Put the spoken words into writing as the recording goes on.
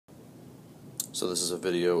So this is a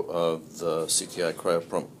video of the CTI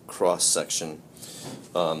Cryo-Pump cross-section.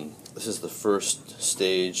 This is the first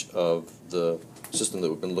stage of the system that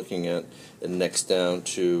we've been looking at, and next down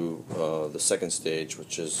to the second stage,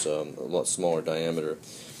 which is a lot smaller diameter.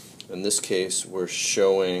 In this case, we're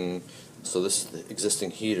showing, so this is the existing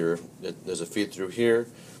heater. There's a feed through here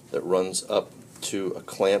that runs up to a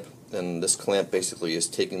clamp, and this clamp basically is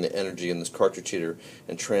taking the energy in this cartridge heater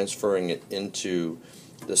and transferring it into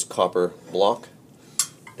this copper block.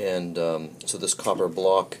 And so this copper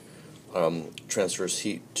block transfers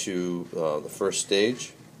heat to the first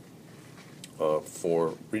stage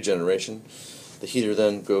for regeneration. The heater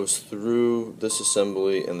then goes through this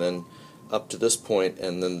assembly and then up to this point,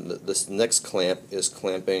 and then this next clamp is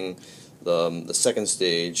clamping the second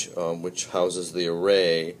stage, which houses the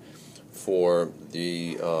array for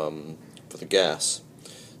the gas.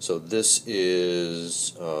 So this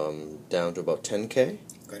is down to about 10K.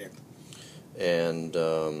 Correct. And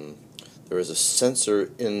there is a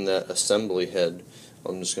sensor in that assembly head.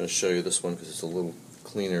 I'm just going to show you this one because it's a little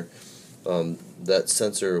cleaner. That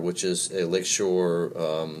sensor, which is a Lakeshore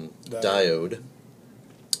diode,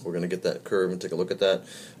 we're going to get that curve and take a look at that,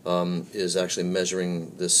 is actually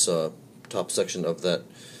measuring this top section of that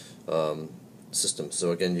system.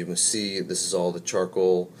 So again, you can see this is all the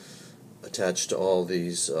charcoal attached to all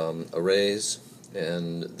these arrays,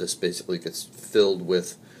 and this basically gets filled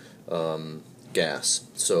with gas.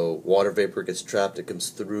 So water vapor gets trapped, it comes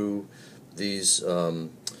through these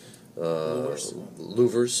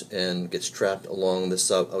louvers and gets trapped along this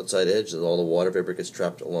outside edge. All the water vapor gets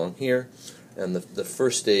trapped along here. And the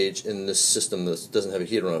first stage in this system that doesn't have a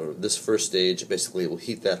heater on it, this first stage basically will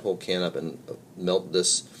heat that whole can up and melt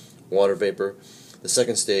this water vapor. The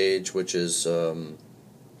second stage, which is 20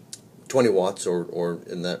 watts or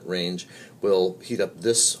in that range, will heat up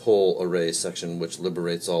this whole array section, which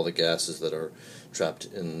liberates all the gases that are trapped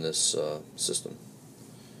in this system.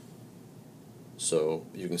 So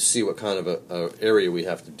you can see what kind of a area we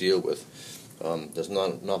have to deal with. There's not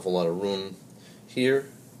an awful lot of room here,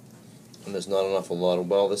 and there's not an awful lot of,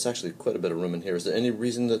 well, there's actually quite a bit of room in here. Is there any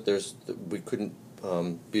reason that we couldn't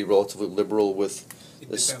be relatively liberal with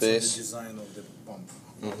this space? It depends on the design of the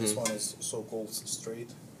pump. This one is so-called straight.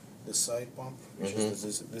 The side pump, which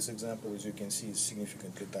is this example, as you can see, is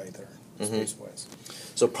significantly tighter space-wise.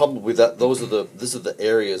 So probably these are the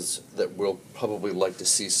areas that we'll probably like to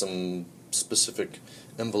see some specific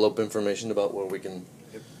envelope information about where we can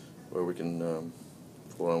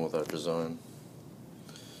go on with our design.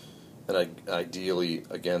 And ideally,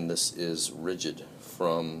 again, this is rigid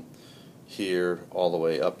from here all the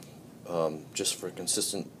way up, just for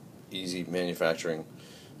consistent, easy manufacturing,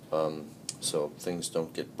 so things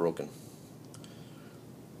don't get broken.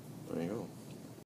 There you go.